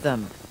against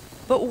them.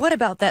 But what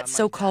about that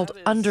so-called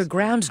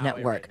underground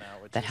network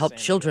that helped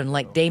children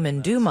like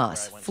Damon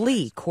Dumas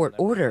flee court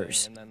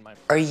orders?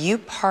 Are you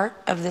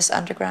part of this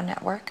underground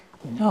network?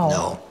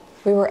 No.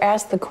 We were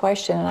asked the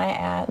question,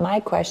 and my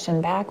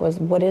question back was,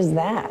 what is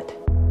that?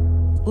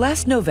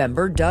 Last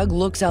November, Doug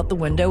looks out the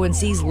window and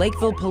sees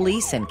Lakeville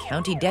police and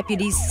county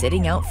deputies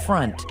sitting out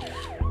front.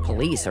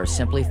 Police are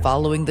simply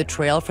following the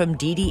trail from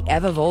Dee Dee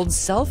Evevold's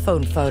cell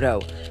phone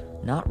photo,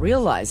 not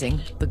realizing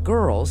the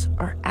girls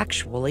are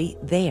actually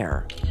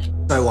there.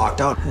 I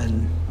walked out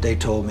and they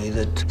told me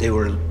that they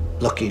were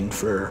looking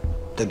for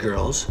the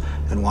girls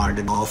and wanted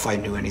to know if I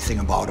knew anything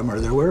about them or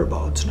their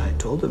whereabouts. And I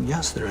told them,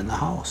 yes, they're in the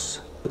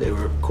house. They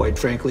were quite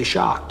frankly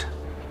shocked.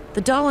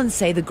 The Dollins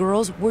say the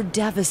girls were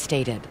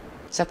devastated.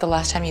 Is that the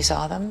last time you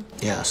saw them?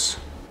 Yes,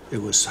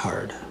 it was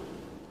hard.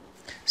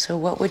 So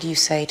what would you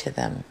say to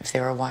them if they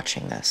were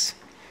watching this?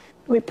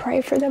 We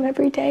pray for them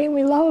every day, and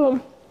we love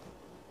them.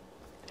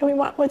 And we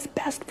want what's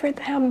best for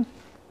them,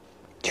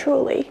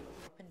 truly.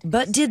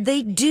 But did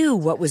they do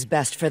what was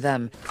best for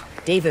them?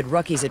 David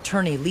Rucky's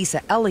attorney,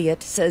 Lisa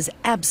Elliott, says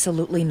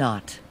absolutely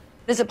not.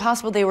 Is it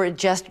possible they were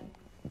just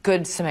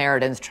good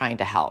Samaritans trying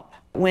to help?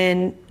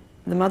 When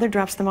the mother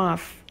drops them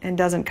off and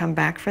doesn't come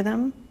back for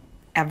them,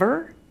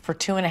 ever. For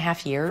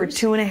 2.5 years?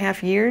 For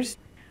 2.5 years,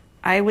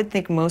 I would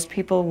think most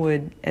people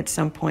would at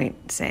some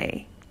point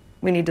say,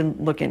 we need to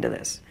look into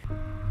this.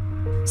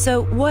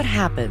 So what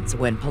happens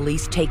when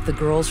police take the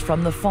girls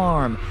from the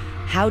farm?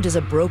 How does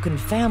a broken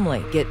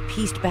family get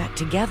pieced back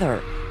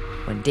together?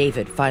 When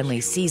David finally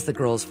sees the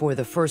girls for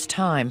the first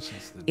time,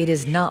 it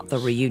is not the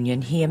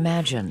reunion he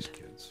imagined.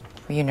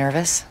 Were you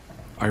nervous?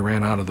 I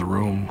ran out of the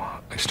room.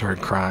 I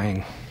started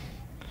crying.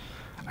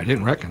 I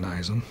didn't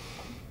recognize them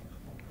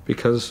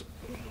because,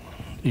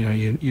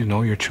 you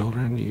know your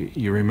children.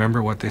 You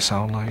remember what they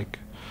sound like.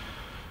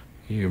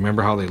 You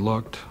remember how they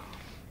looked.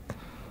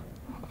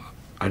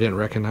 I didn't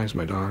recognize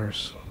my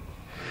daughters.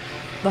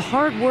 The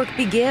hard work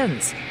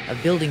begins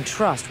of building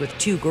trust with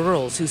two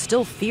girls who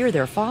still fear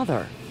their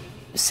father.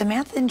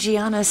 Samantha and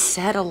Gianna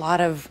said a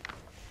lot of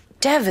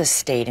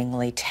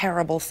devastatingly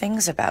terrible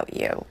things about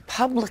you,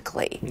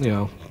 publicly.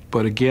 Yeah,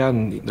 but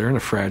again, they're in a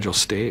fragile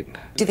state.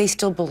 Do they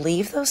still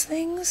believe those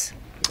things?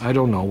 I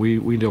don't know.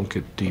 We don't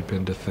get deep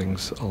into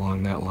things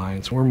along that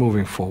lines. We're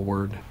moving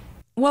forward.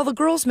 While the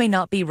girls may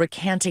not be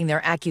recanting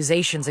their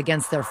accusations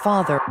against their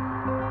father,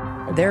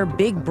 their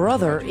big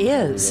brother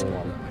is.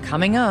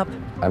 Coming up,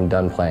 I'm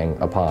done playing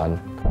a pawn.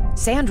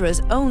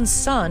 Sandra's own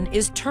son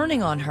is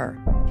turning on her.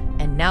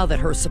 And now that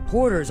her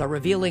supporters are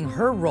revealing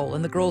her role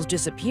in the girl's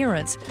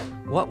disappearance,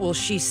 what will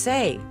she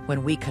say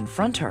when we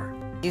confront her?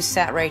 You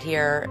sat right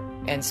here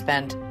and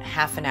spent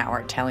half an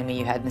hour telling me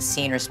you hadn't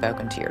seen or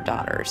spoken to your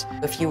daughters.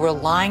 If you were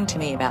lying to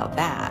me about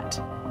that,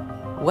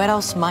 what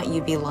else might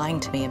you be lying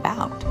to me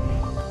about?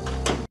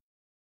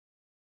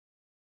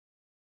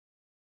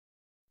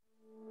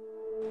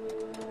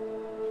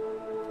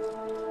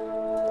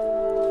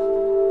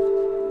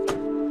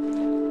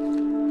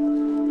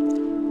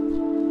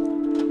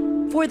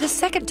 For the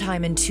second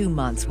time in 2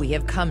 months, we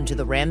have come to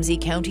the Ramsey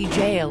County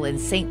Jail in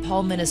St.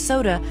 Paul,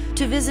 Minnesota,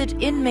 to visit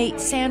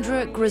inmate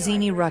Sandra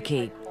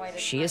Grazzini-Rucki.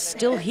 She is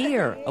still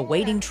here,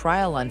 awaiting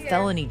trial on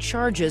felony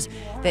charges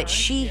that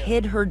she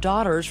hid her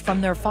daughters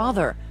from their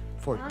father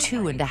for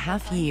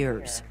 2.5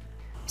 years.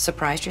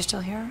 Surprised you're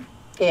still here?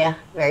 Yeah,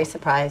 very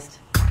surprised.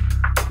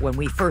 When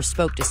we first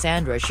spoke to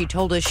Sandra, she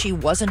told us she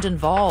wasn't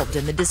involved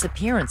in the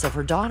disappearance of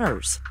her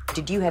daughters.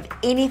 Did you have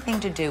anything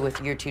to do with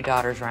your two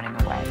daughters running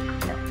away?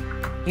 No.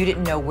 You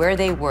didn't know where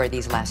they were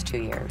these last 2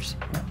 years?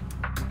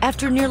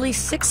 After nearly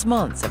 6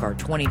 months of our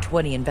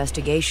 2020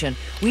 investigation,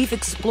 we've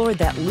explored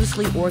that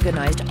loosely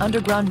organized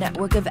underground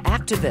network of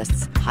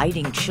activists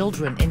hiding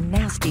children in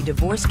nasty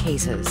divorce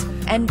cases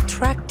and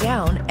tracked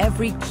down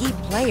every key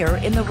player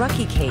in the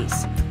Rucki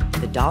case.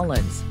 The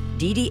Dollins,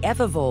 Dee Dee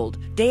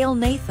Evevold, Dale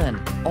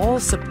Nathan, all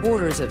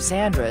supporters of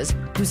Sandra's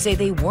who say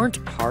they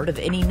weren't part of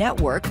any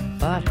network,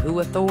 but who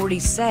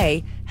authorities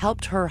say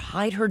helped her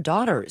hide her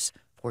daughters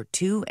for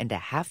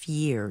 2.5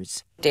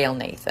 years. Dale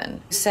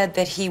Nathan said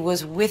that he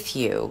was with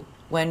you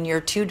when your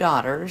two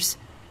daughters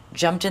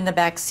jumped in the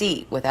back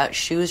seat without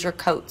shoes or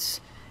coats,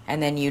 and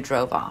then you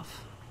drove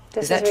off.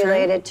 This is that is true?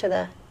 related to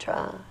the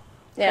trial.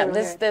 Yeah,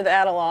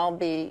 that'll all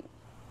be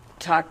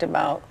talked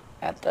about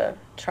at the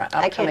upcoming trial.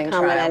 I can't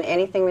comment on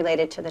anything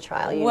related to the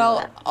trial. You well,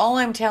 know that. All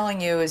I'm telling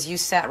you is you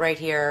sat right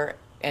here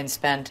and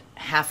spent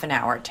half an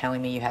hour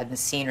telling me you hadn't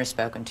seen or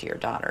spoken to your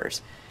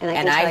daughters.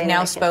 And I've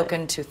now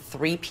spoken to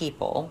 3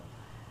 people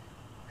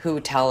who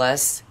tell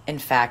us, in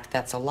fact,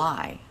 that's a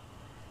lie.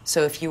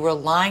 So if you were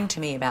lying to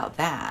me about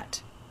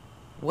that,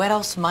 what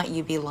else might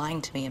you be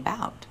lying to me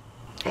about?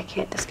 I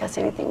can't discuss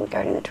anything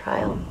regarding the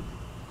trial.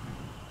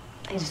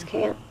 I just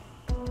can't.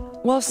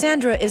 While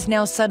Sandra is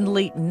now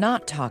suddenly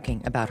not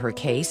talking about her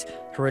case,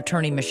 her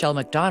attorney Michelle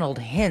McDonald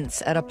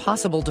hints at a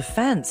possible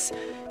defense,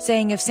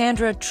 saying if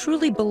Sandra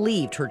truly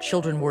believed her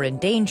children were in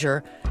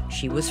danger,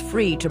 she was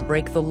free to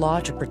break the law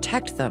to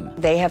protect them.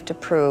 They have to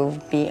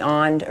prove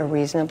beyond a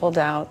reasonable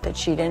doubt that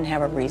she didn't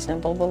have a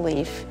reasonable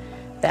belief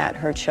that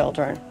her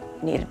children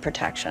needed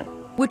protection.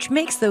 Which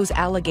makes those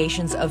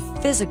allegations of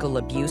physical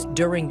abuse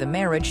during the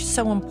marriage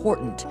so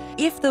important.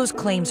 If those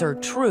claims are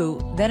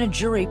true, then a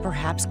jury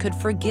perhaps could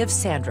forgive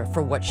Sandra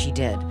for what she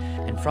did.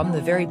 And from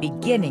the very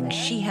beginning,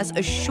 she has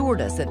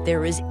assured us that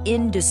there is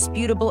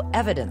indisputable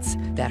evidence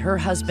that her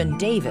husband,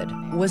 David,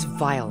 was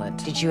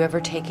violent. Did you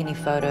ever take any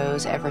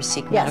photos, ever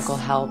seek medical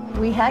help?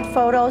 We had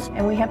photos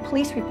and we have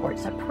police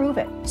reports that prove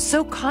it.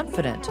 So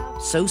confident,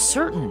 so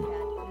certain.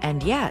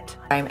 And yet,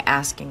 I'm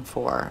asking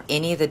for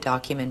any of the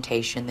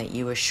documentation that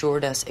you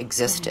assured us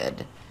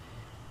existed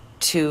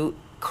to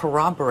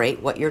corroborate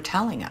what you're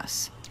telling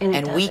us.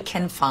 And we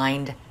can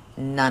find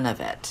none of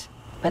it.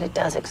 But it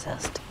does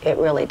exist. It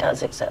really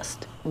does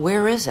exist.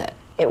 Where is it?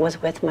 It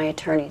was with my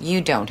attorney.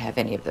 You don't have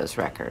any of those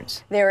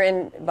records. They're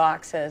in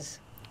boxes.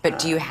 But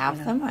do you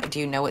have them? Do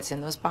you know what's in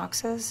those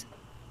boxes?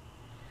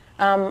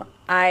 You have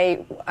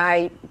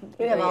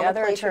the all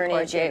other the police attorney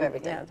reports, you have gave,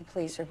 everything. yeah, the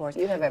police reports.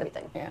 You have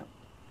everything. Yeah.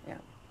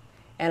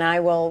 And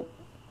I will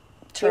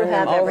turn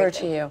them over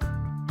to you.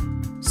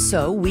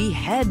 So we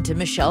head to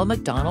Michelle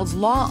McDonald's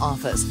law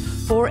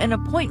office for an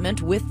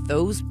appointment with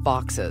those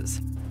boxes.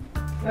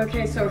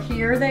 Okay, so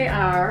here they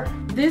are.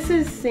 This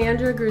is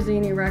Sandra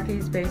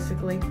Grazzini-Rucki's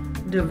basically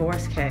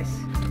divorce case.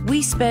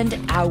 We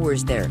spend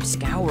hours there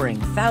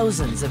scouring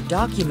thousands of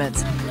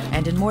documents,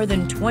 and in more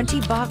than 20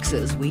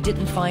 boxes, we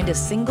didn't find a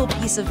single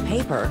piece of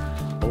paper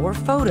or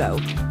photo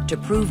to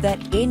prove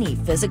that any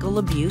physical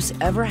abuse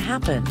ever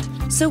happened.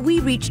 So we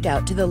reached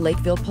out to the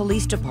Lakeville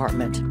Police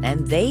Department,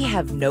 and they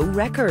have no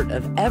record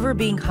of ever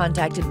being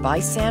contacted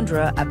by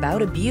Sandra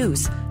about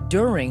abuse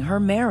during her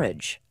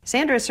marriage.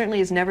 Sandra certainly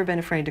has never been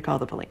afraid to call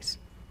the police,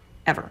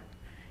 ever.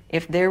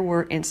 If there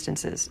were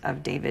instances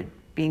of David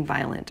being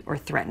violent or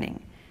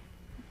threatening,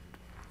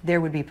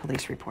 there would be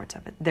police reports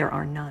of it. There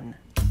are none.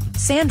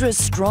 Sandra's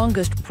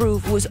strongest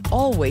proof was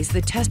always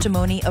the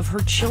testimony of her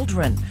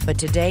children. But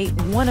today,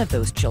 one of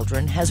those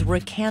children has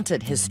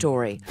recanted his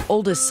story.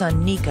 Oldest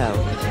son, Nico.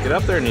 Get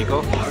up there,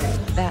 Nico.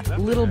 That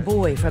little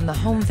boy from the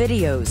home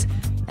videos.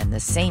 And the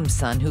same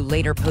son who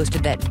later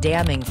posted that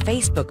damning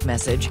Facebook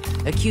message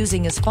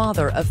accusing his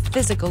father of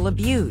physical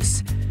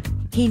abuse.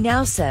 He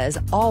now says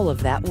all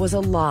of that was a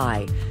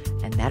lie,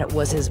 and that it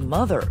was his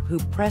mother who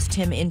pressed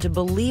him into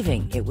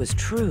believing it was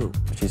true.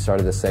 She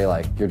started to say,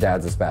 like, your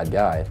dad's this bad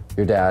guy.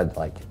 Your dad,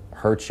 like,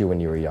 hurt you when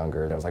you were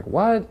younger. And I was like,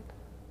 what?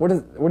 What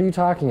are you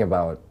talking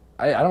about?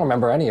 I don't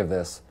remember any of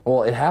this.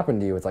 Well, it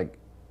happened to you. It's like,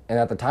 and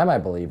at the time I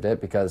believed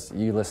it because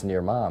you listened to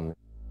your mom.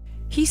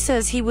 He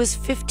says he was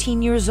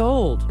 15 years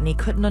old, and he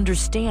couldn't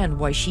understand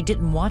why she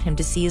didn't want him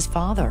to see his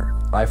father.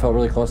 I felt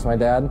really close to my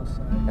dad,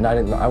 and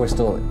I was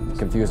still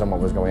confused on what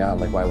was going on.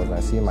 Like, why wasn't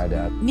I seeing my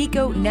dad?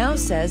 Nico now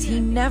says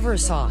he never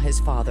saw his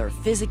father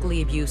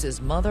physically abuse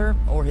his mother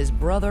or his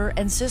brother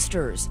and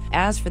sisters.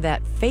 As for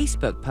that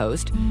Facebook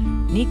post,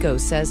 Nico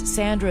says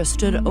Sandra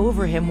stood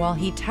over him while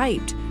he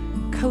typed,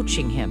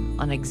 coaching him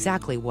on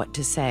exactly what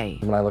to say.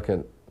 When I look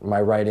at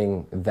my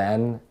writing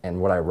then and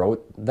what I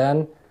wrote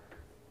then,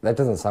 that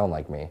doesn't sound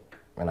like me,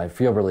 and I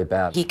feel really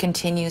bad. He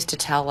continues to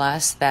tell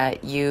us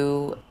that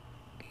you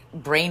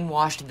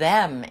brainwashed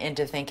them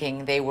into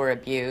thinking they were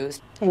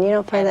abused. And you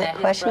don't find that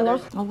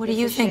questionable? Well, what do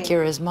you think?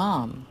 You're his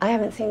mom. I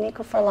haven't seen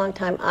Nico for a long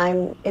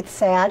time. It's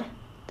sad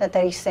that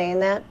he's saying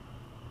that.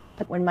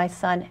 But when my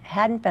son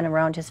hadn't been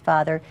around his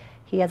father,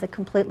 he has a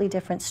completely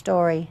different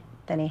story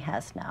than he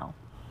has now.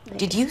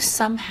 Did you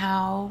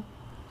somehow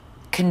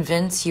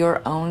convince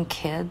your own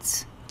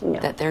kids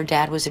that their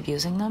dad was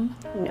abusing them?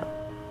 No.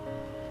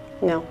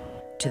 No.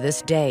 To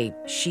this day,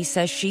 she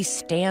says she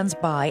stands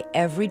by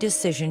every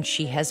decision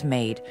she has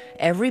made,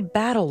 every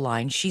battle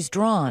line she's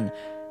drawn,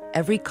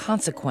 every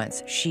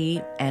consequence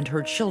she and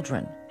her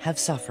children have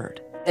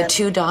suffered. The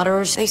two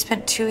daughters, they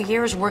spent 2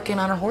 years working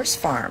on a horse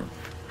farm.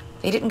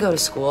 They didn't go to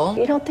school.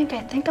 You don't think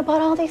I think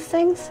about all these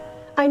things?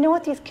 I know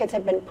what these kids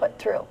have been put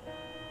through.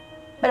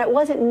 But it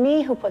wasn't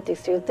me who put these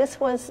through. This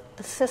was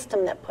the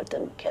system that put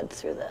them kids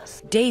through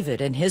this.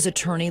 David and his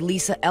attorney,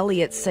 Lisa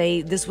Elliott,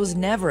 say this was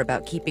never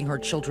about keeping her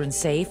children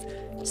safe.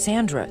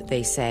 Sandra,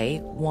 they say,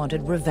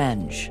 wanted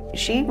revenge.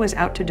 She was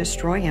out to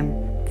destroy him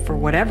for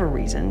whatever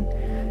reason,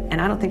 and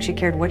I don't think she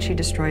cared what she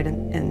destroyed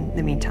in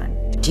the meantime.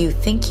 Do you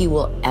think you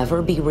will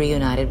ever be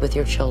reunited with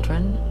your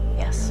children?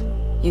 Yes.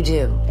 You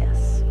do?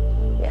 Yes.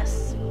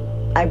 Yes.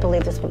 I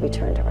believe this will be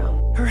turned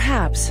around.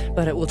 Perhaps,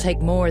 but it will take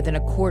more than a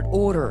court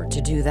order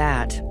to do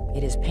that.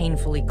 It is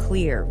painfully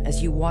clear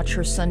as you watch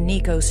her son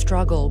Nico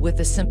struggle with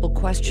the simple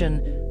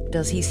question,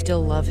 does he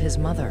still love his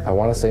mother? I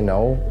want to say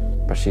no,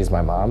 but she's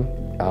my mom.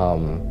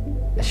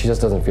 She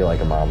just doesn't feel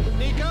like a mom.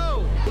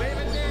 Nico!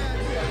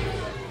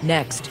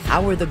 Next,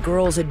 how are the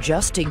girls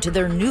adjusting to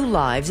their new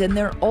lives in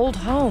their old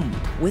home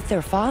with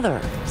their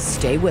father?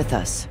 Stay with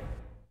us.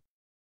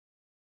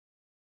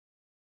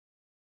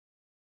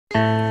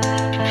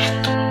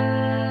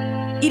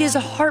 It is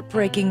a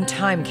heartbreaking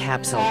time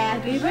capsule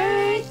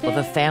of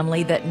a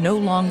family that no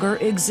longer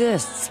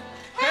exists.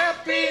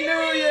 Happy